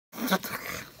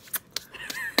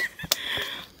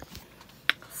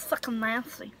Fucking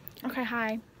nasty. Okay,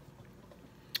 hi.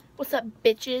 What's up,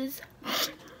 bitches?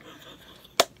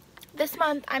 This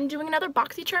month, I'm doing another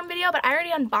BoxyCharm video, but I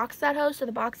already unboxed that host, so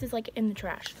the box is, like, in the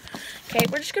trash. Okay,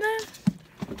 we're just gonna...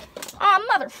 Oh,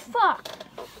 motherfuck!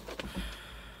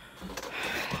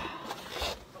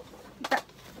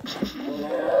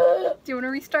 Do you want to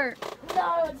restart?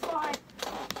 No, it's fine.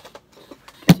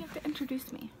 You have to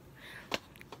introduce me.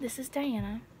 This is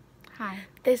Diana. Hi.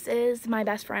 This is my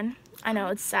best friend. I know,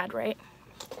 it's sad, right?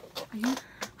 Are you?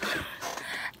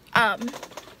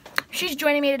 She's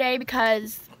joining me today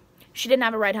because she didn't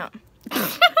have a ride home.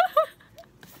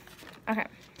 Okay.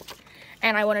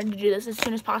 And I wanted to do this as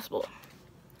soon as possible.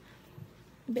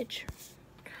 Bitch.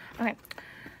 Okay.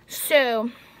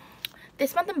 So,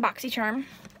 this month in BoxyCharm, I'm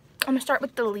going to start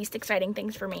with the least exciting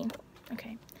things for me.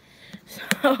 Okay.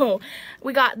 So,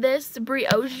 we got this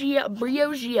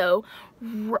Briogeo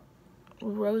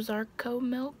Rosarco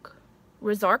milk?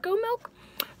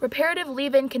 Reparative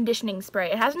leave-in conditioning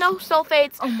spray. It has no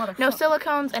sulfates, no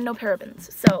silicones, and no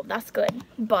parabens. So, that's good.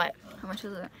 But, How much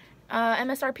is it?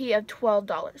 MSRP of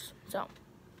 $12. So,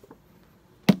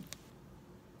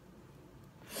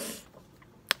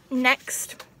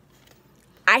 next,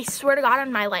 I swear to God,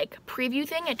 on my, like, preview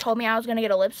thing, it told me I was going to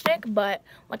get a lipstick, but,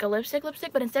 like, a lipstick,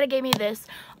 but instead it gave me this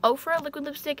Ofra liquid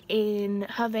lipstick in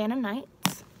Havana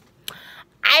Nights.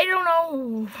 I don't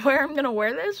know where I'm going to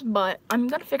wear this, but I'm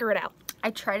going to figure it out. I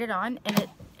tried it on, and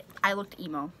I looked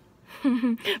emo.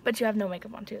 But you have no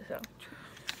makeup on, too, so.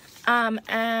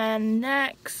 And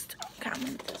next,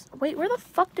 wait, where the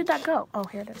fuck did that go? Oh,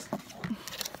 here it is.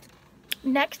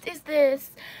 Next is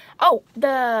this. Oh,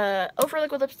 the Ofra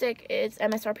liquid lipstick is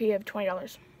MSRP of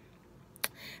 $20.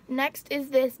 Next is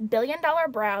this Billion Dollar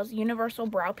Brows Universal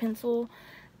Brow Pencil,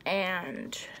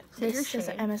 and this is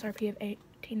an MSRP of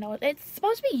 $18. It's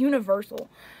supposed to be universal.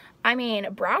 I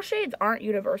mean, brow shades aren't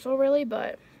universal really,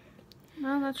 but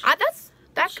No,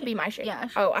 that could be my shade. Yeah.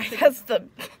 Oh, that's the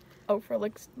Ofra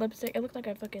lipstick. It looks like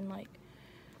I fucking like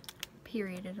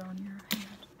perioded on your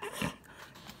hand.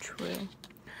 True.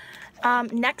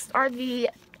 Next are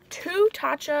the two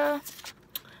Tatcha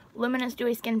Luminous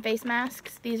Dewy Skin Face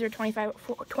Masks. These are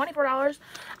 $24.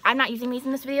 I'm not using these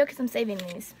in this video because I'm saving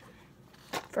these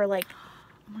for, like,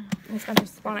 an expensive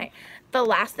spa night. The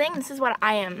last thing, this is what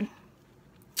I am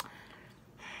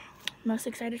most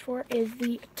excited for, is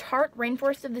the Tarte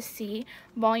Rainforest of the Sea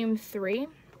Volume 3.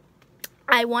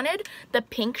 I wanted the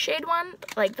pink shade one,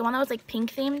 like the one that was like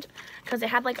pink themed, because it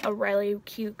had like a really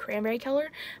cute cranberry color.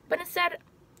 But instead,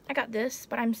 I got this,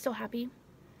 but I'm still happy.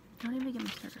 Don't even get me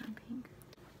started on pink.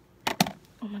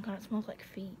 Oh my god, it smells like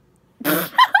feet.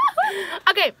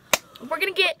 Okay, we're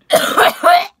gonna get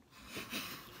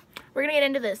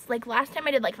into this. Like last time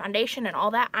I did like foundation and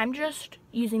all that, I'm just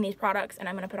using these products and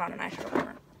I'm gonna put on an eyeshadow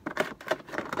primer.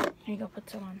 Here you go, put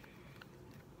some on.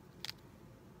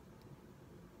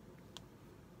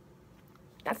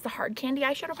 That's the Hard Candy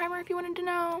eyeshadow primer if you wanted to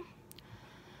know.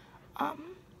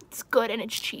 It's good and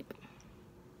it's cheap.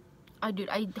 Dude,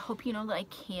 I hope you know that I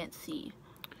can't see.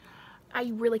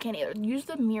 I really can't either. Use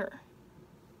the mirror.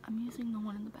 I'm using the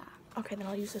one in the back. Okay, then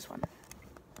I'll use this one.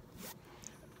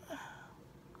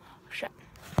 Shit.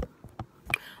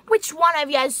 Which one of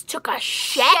yous took a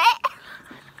shit?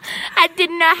 I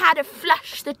didn't know how to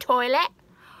flush the toilet.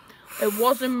 It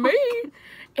wasn't me.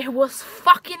 It was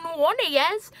fucking one of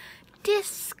yous.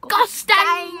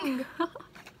 Disgusting.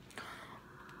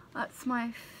 That's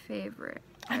my favorite.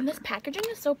 And this packaging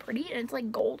is so pretty and it's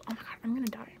like gold. Oh my god, I'm gonna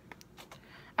die.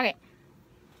 Okay.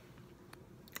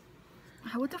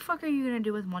 What the fuck are you gonna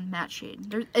do with one matte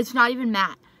shade? It's not even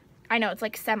matte. I know, it's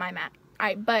like semi-matte.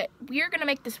 But we're gonna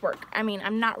make this work. I mean,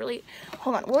 I'm not really.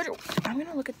 Hold on. I'm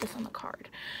gonna look at this on the card.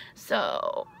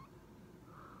 So.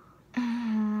 Do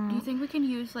you think we can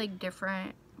use like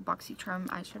different BoxyCharm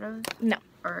eyeshadows? No.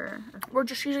 Or we're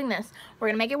just using this. We're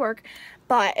gonna make it work,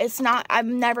 but it's not.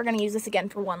 I'm never gonna use this again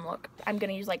for one look. I'm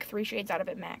gonna use like 3 shades out of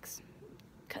it max,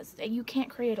 because you can't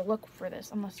create a look for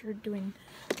this unless you're doing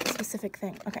a specific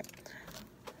thing. Okay.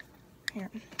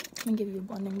 Here, let me give you a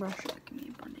blending brush. Give me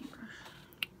a blending brush.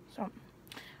 So,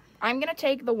 I'm gonna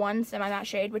take the one semi-matte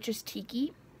shade, which is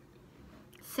Tiki.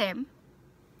 Same.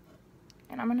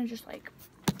 And I'm gonna just like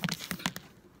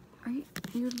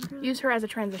literally... use her as a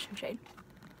transition shade.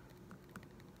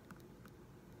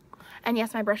 And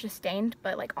yes, my brush is stained,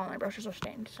 but like all my brushes are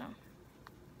stained, so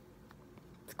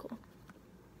it's cool.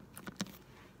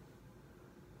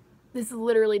 This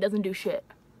literally doesn't do shit.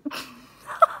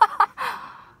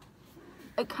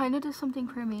 It kind of does something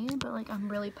for me, but like I'm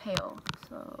really pale,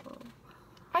 so...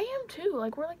 I am too.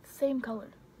 Like we're like the same color.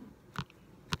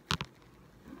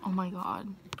 my god.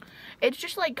 It's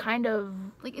just like kind of...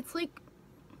 Like, it's like...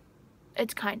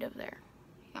 It's kind of there.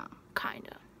 Yeah. Kind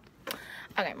of.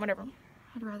 Okay, whatever.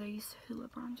 I'd rather use Hoola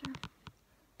bronzer.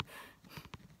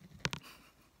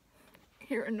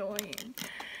 You're annoying.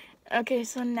 Okay,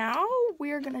 so now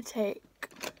we're gonna take...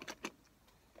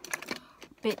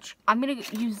 Bitch, I'm gonna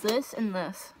use this and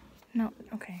this. No,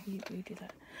 okay, you do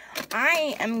that.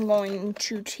 I am going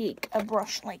to take a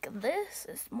brush like this.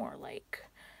 It's more like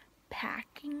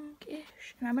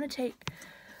packing-ish. And I'm gonna take...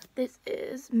 This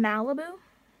is Malibu.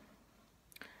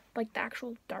 Like the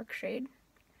actual dark shade.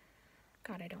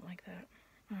 God, I don't like that.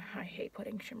 I hate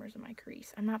putting shimmers in my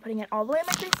crease. I'm not putting it all the way in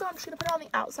my crease, so I'm just gonna put it on the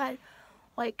outside,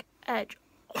 like, edge.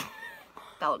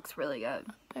 That looks really good.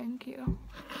 Thank you.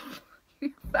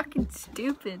 You're fucking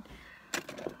stupid.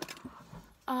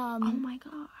 Oh my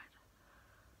god.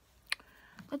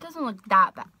 That doesn't look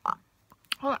that bad.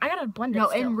 Hold on, I gotta blend it. No,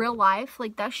 still. in real life,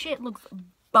 like, that shit looks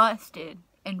busted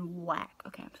and whack.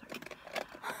 Okay, I'm sorry.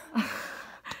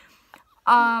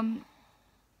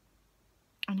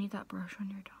 I need that brush when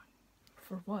you're done.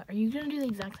 For what? Are you gonna do the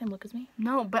exact same look as me?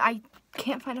 No, but I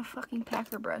can't find a fucking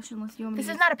packer brush unless you want me to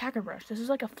This is not a packer brush. This is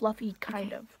like a fluffy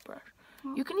kind of brush.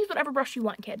 Well, you can use whatever brush you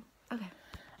want, kid. Okay.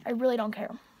 I really don't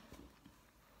care.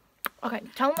 Okay,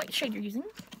 tell them what shade you're using,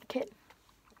 kid.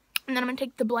 And then I'm gonna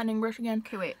take the blending brush again.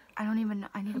 Okay, wait. I don't even...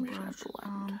 I need a just brush.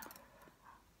 gonna blend.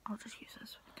 I'll just use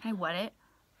this. Can I wet it?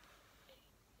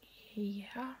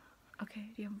 Yeah.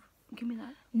 Okay, do you have... Give me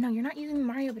that. No, you're not using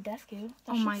Mario Badescu. That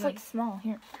Oh my shit's god. like small.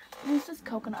 Here. Use this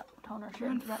coconut toner. You're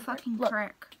on fucking Look,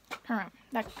 crack. turn around.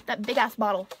 That big ass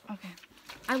bottle. Okay.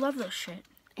 I love this shit.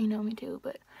 You know me too,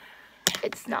 but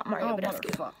it's not Mario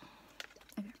Badescu. motherfuck.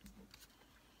 Okay.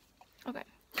 Okay.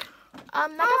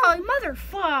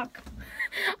 Motherfuck.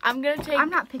 I'm gonna take... I'm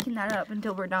not picking that up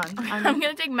until we're done. I'm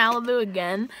gonna take Malibu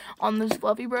again on this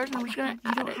fluffy brush, and I'm just gonna You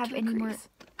add don't it have to the any more... crease.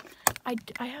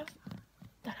 I have...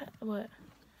 That, what?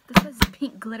 This has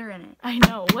pink glitter in it. I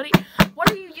know. What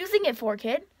are you using it for,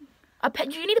 kid?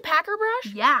 Do you need a packer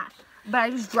brush? Yeah, but I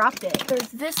just dropped it. There's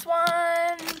this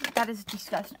one. That is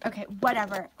disgusting. Okay,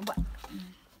 whatever.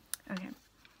 Okay.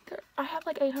 I have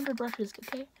like 800 brushes,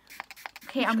 okay?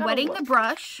 Okay, I'm wetting the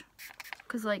brush.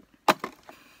 Because, like...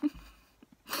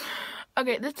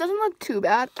 Okay, this doesn't look too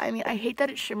bad. I mean, I hate that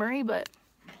it's shimmery, but...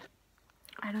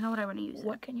 I don't know what I want to use.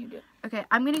 What can you do? Okay,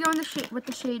 I'm going to go in the shade with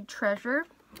the shade Treasure.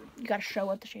 You gotta show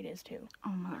what the shade is, too.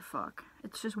 Oh, motherfuck.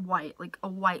 It's just white. Like, a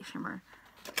white shimmer.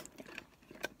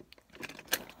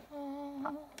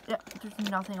 Yeah, there's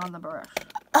nothing on the brush.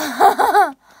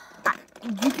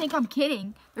 You think I'm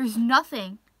kidding? There's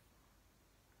nothing.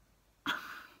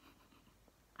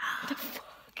 What the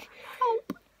fuck?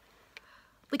 Help.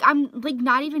 Like, I'm, like,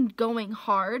 not even going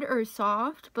hard or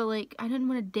soft, but, like, I didn't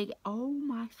want to dig it. Oh,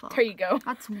 my fuck. There you go.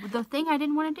 That's the thing I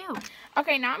didn't want to do.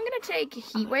 Okay, now I'm gonna take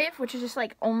Heat Wave, which is just,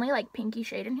 like, only, like, pinky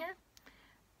shade in here.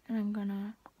 And I'm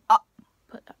gonna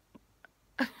put that.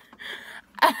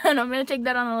 And I'm gonna take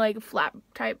that on a, like, flat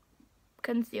type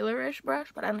concealer-ish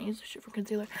brush, but I don't use this shit for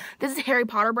concealer. This is Harry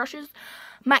Potter brushes.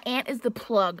 My aunt is the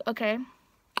plug, okay?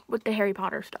 With the Harry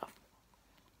Potter stuff.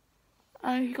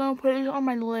 I'm gonna put it on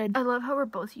my lid. I love how we're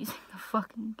both using the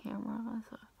fucking camera.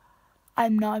 So.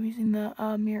 I'm not using the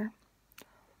mirror.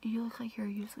 You look like you're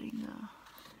using the...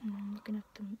 I'm looking at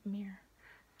the mirror.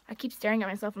 I keep staring at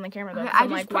myself in the camera though. Okay, I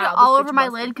just put it all over my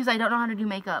lid because I don't know how to do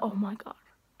makeup. Oh my god.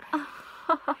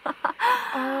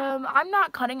 I'm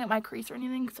not cutting at my crease or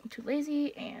anything because I'm too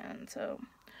lazy, and so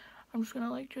I'm just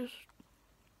gonna like just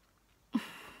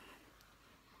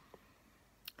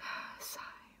sigh.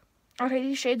 Okay,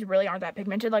 these shades really aren't that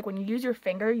pigmented. Like when you use your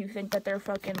finger, you think that they're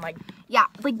fucking like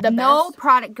like the no best.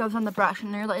 product goes on the brush,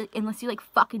 and they're like unless you like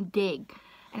fucking dig,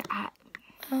 and that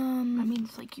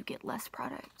means like you get less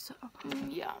product. So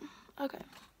yeah, okay.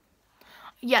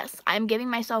 Yes, I'm giving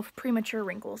myself premature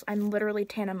wrinkles. I'm literally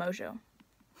Tana Mojo.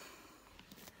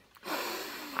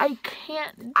 I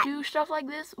can't do stuff like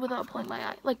this without pulling my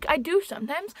eye. Like, I do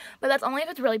sometimes, but that's only if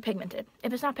it's really pigmented.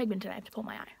 If it's not pigmented, I have to pull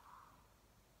my eye.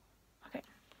 Okay.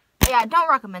 Yeah, don't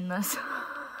recommend this.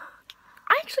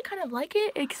 I actually kind of like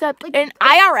it, except like, in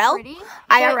IRL. Pretty,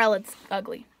 IRL, it's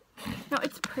ugly. No,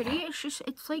 it's pretty. It's just,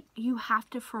 it's like you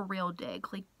have to for real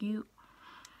dig. Like, you...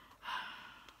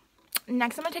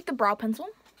 Next, I'm going to take the brow pencil.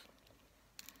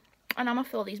 And I'm going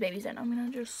to fill these babies in. I'm going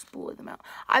to just spool them out.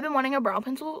 I've been wanting a brow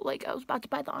pencil. Like, I was about to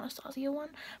buy the Anastasia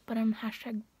one. But I'm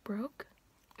 #broke.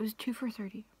 It was 2 for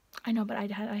 $30. I know, but I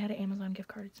had an Amazon gift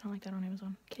card. It's not like that on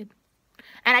Amazon. Kid.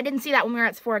 And I didn't see that when we were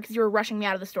at Sephora because you were rushing me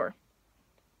out of the store.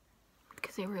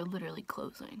 Because they were literally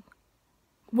closing.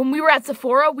 When we were at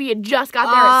Sephora, we had just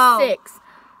got there at 6.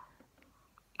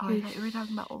 Oh, I thought you were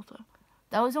talking about Ulta.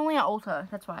 That was only at Ulta.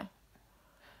 That's why.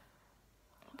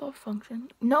 The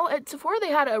function. No, at Sephora they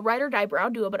had a Ride or Die brow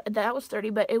duo, but that was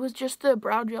 $30. But it was just the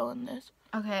brow gel in this.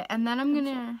 Okay, and then I'm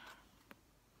gonna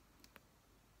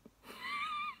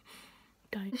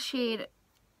the shade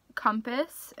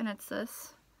Compass, and it's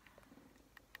this.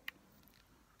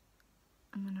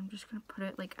 And then I'm just gonna put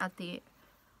it like at the,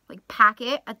 like pack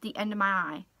it at the end of my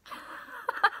eye.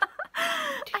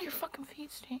 Dude, your fucking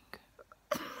feet stink.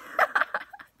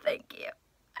 Thank you.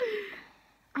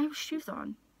 I have shoes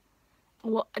on.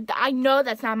 Well, I know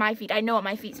that's not my feet. I know what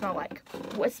my feet smell like,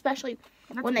 especially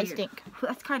when they stink.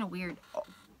 That's kind of weird. Oh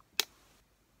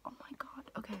my god.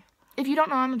 Okay. If you don't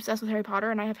know, I'm obsessed with Harry Potter,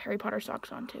 and I have Harry Potter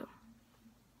socks on too.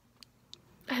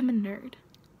 I'm a nerd.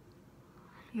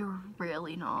 You're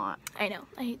really not. I know.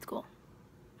 I hate school.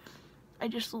 I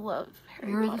just love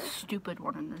Harry You're Potter. the stupid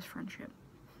one in this friendship.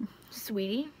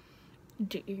 Sweetie,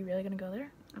 are you really gonna go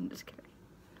there? I'm just kidding.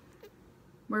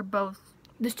 We're both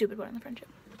the stupid one in the friendship.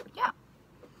 Yeah.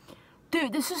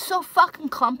 Dude, this is so fucking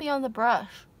clumpy on the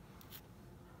brush.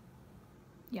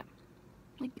 Yeah.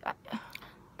 Like,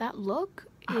 that look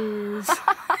is...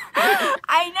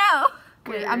 I know.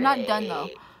 Wait, I'm not done though.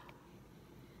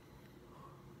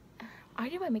 I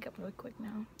do my makeup really quick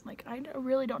now. Like, I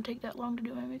really don't take that long to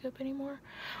do my makeup anymore.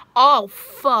 Oh,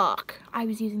 fuck. I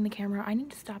was using the camera. I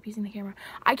need to stop using the camera.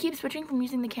 I keep switching from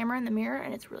using the camera and the mirror,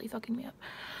 and it's really fucking me up.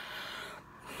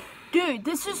 Dude,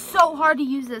 this is so hard to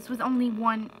use this with only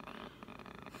one.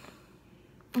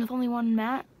 With only one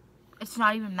matte? It's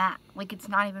not even matte. Like, it's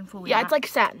not even fully matte. matte. It's like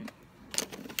satin.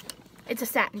 It's a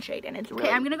satin shade, and it's really...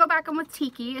 Okay, I'm going to go back in with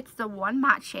Tiki. It's the one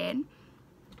matte shade.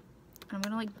 I'm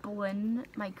going to, like, blend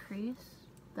my crease,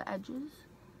 the edges.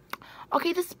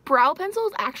 Okay, this brow pencil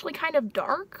is actually kind of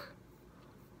dark.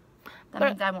 That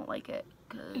means I won't like it.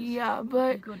 Yeah,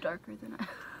 but... You go darker than I...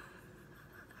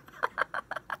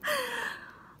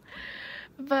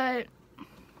 But,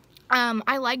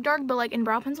 I like dark, but, like, in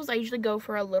brow pencils, I usually go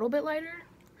for a little bit lighter.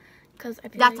 Because I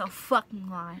feel That's like... a fucking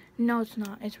lie. No, it's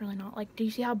not. It's really not. Like, do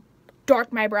you see how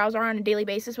dark my brows are on a daily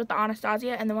basis with the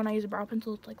Anastasia? And then when I use a brow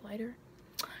pencil, it's, like, lighter.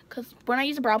 Because when I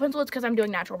use a brow pencil, it's because I'm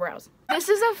doing natural brows. This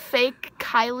is a fake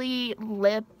Kylie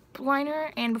lip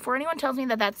liner. And before anyone tells me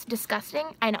that that's disgusting,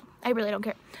 I know. I really don't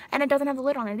care. And it doesn't have the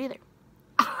lid on it either.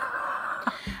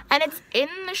 And it's in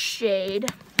the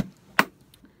shade...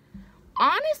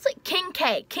 Honestly, King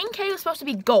K. King K was supposed to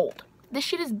be gold. This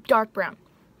shit is dark brown.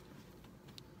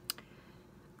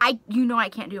 You know I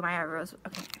can't do my eyebrows.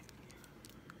 Okay.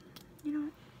 You know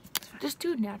what? Just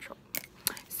do natural.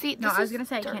 See, no, I was gonna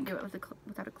say dark. I can't do it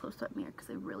without a close-up mirror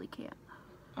because I really can't.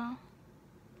 Oh.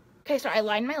 Okay, so I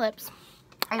lined my lips.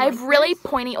 I have really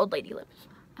pointy old lady lips.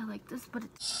 I like this, but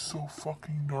it's so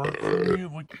fucking dark for me.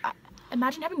 Like,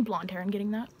 imagine having blonde hair and getting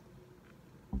that.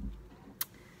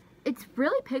 It's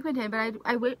really pigmented, but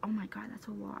I wish, oh my god, that's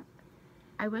a lot.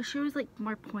 I wish it was like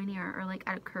more pointier or like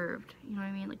at a curved, you know what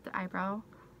I mean? Like the eyebrow.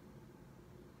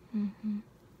 Mm-hmm.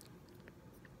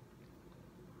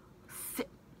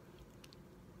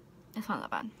 It's not that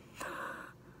bad.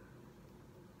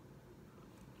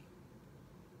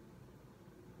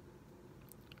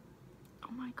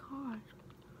 Oh my god.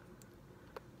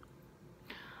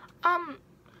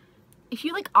 If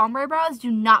you like ombre brows,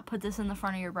 do not put this in the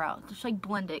front of your brow. Just like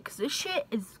blend it, because this shit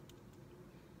is...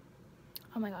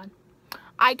 Oh my god.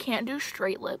 I can't do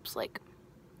straight lips. Like,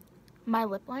 my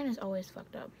lip line is always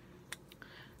fucked up.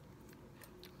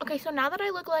 Okay, so now that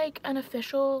I look like an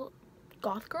official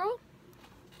goth girl,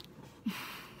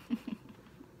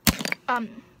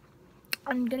 I'm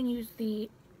gonna use the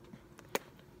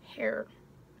hair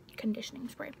conditioning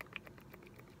spray.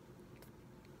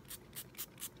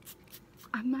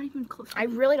 I'm not even close. I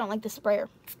really don't like the sprayer.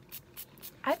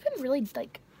 I've been really,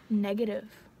 like, negative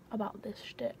about this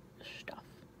stuff.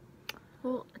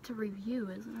 Well, it's a review,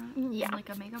 isn't it? Yeah. It's like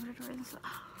a makeup tutorial and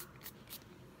stuff.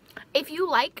 If you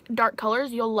like dark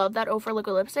colors, you'll love that Ofra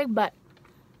liquid lipstick, but...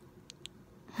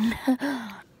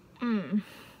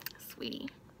 Sweetie.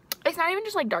 It's not even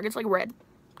just, like, dark. It's, like, red,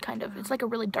 kind of. It's, like, a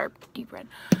really dark, deep red.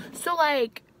 So,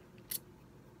 like...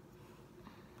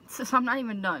 So I'm not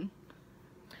even done.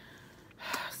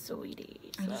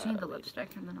 Sweetie. I just need the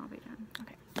lipstick and then I'll be done.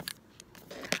 Okay.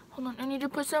 Hold on. I need to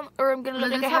put some, or I'm gonna look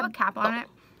Does like this have a cap on it?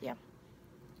 Yeah.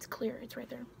 It's clear. It's right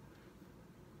there.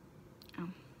 Oh.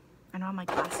 I don't have my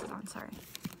glasses on. Sorry.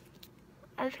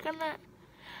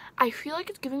 I feel like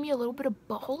it's giving me a little bit of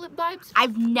butthole lip vibes.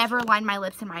 I've never lined my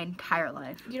lips in my entire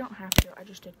life. You don't have to. I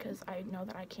just did because I know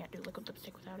that I can't do liquid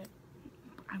lipstick without it.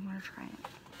 I want to try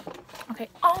it. Okay.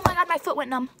 Oh my god, my foot went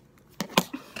numb.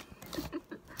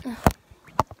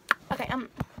 Okay,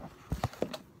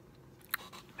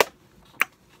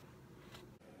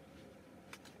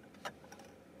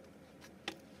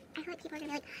 people are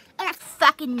gonna be like, "Oh, that's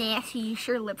fucking nasty. You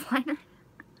sure lip liner?"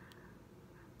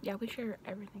 Yeah, we share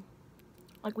everything.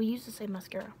 Like, we use the same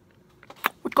mascara.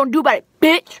 What you gonna do about it,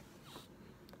 bitch?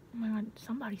 Oh my god,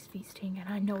 somebody's feet stink and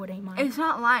I know it ain't mine. It's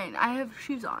not mine. I have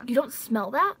shoes on. You don't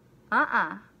smell that?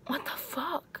 What the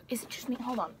fuck? Is it just me?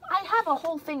 Hold on. I have a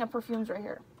whole thing of perfumes right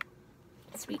here.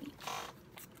 Sweetie.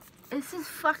 This is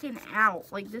fucking out.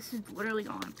 Like, this is literally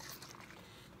gone.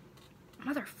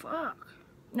 Motherfuck.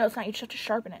 No, it's not. You just have to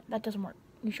sharpen it. That doesn't work.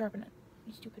 You sharpen it.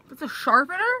 You stupid. It's a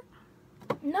sharpener?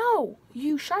 No.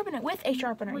 You sharpen it with a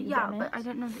sharpener, Well, you yeah, dumbass. but I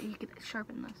didn't know that you could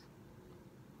sharpen this.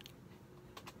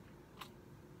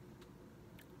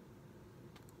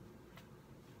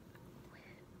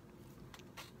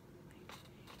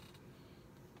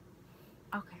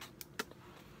 Okay.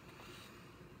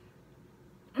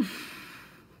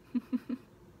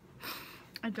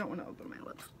 I don't want to open my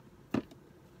lips.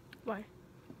 Why?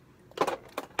 Because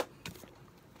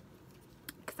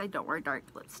I don't wear dark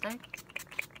lipstick.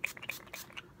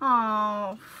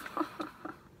 Oh.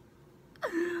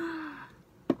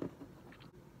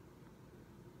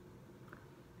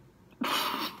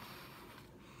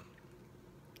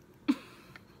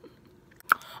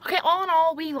 Okay, all in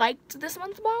all, we liked this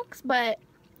month's box, but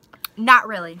Not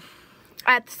really.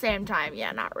 at the same time,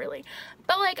 yeah, not really.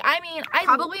 But, like, I mean,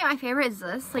 Probably my favorite is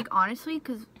this, like, honestly,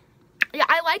 because yeah,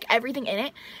 I like everything in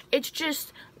it. It's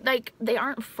just, like, they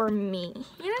aren't for me.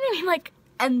 You know what I mean? Like,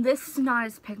 and this is not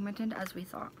as pigmented as we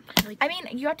thought. Like, I mean,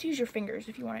 you have to use your fingers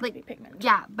if you want it Like, to be pigmented.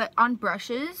 yeah, but on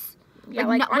brushes, Yeah,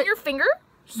 like, like, no- on your finger,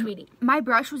 sweetie. my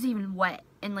brush was even wet,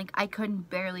 and, like, I couldn't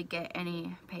barely get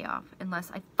any payoff unless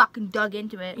I fucking dug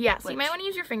into it. Yeah, so you which- might want to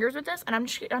use your fingers with this, and I'm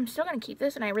still going to keep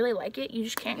this, and I really like it. You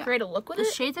just can't Yeah. create a look with The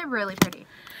it. shades are really pretty.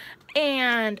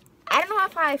 And I don't know how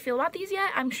I feel about these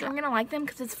yet. I'm sure I'm going to like them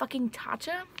because it's fucking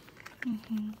Tatcha.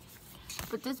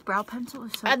 But this brow pencil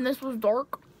is so And this was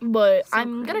dark, but So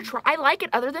I'm going pretty. to try. I like it.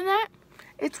 Other than that,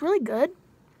 it's really good.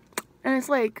 And it's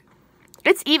like,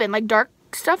 it's even. Like, dark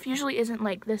stuff usually isn't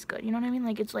like this good. You know what I mean?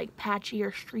 Like, it's like patchy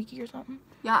or streaky or something.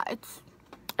 yeah,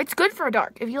 It's good for a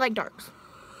dark if you like darks.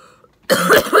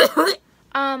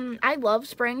 I love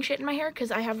spraying shit in my hair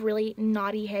because I have really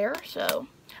knotty hair, so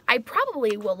I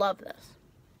probably will love this.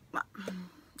 I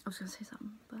was gonna say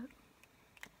something, but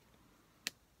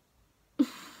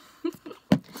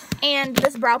And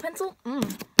this brow pencil, I'm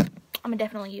gonna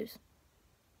definitely use.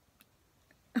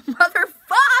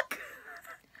 motherfuck.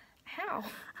 How?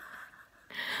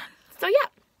 So yeah,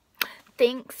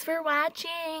 thanks for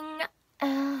watching.